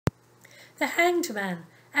the Hanged Man,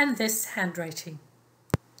 and this handwriting.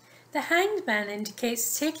 The Hanged Man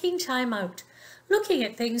indicates taking time out, looking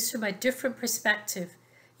at things from a different perspective.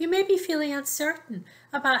 You may be feeling uncertain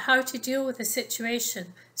about how to deal with a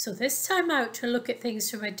situation, so this time out to look at things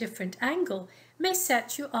from a different angle may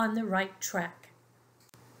set you on the right track.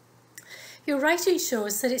 Your writing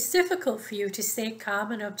shows that it's difficult for you to stay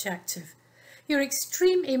calm and objective. Your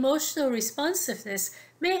extreme emotional responsiveness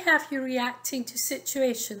may have you reacting to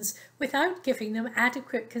situations without giving them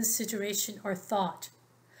adequate consideration or thought.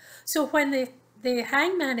 So when the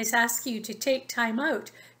hangman is asking you to take time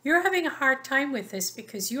out, you're having a hard time with this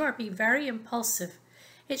because you are being very impulsive.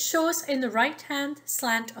 It shows in the right-hand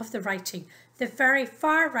slant of the writing. The very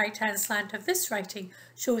far right-hand slant of this writing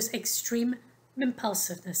shows extreme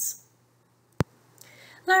impulsiveness.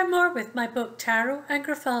 Learn more with my book Tarot and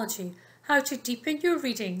Graphology, How to Deepen Your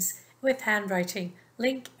Readings with Handwriting,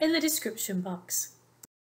 link in the description box.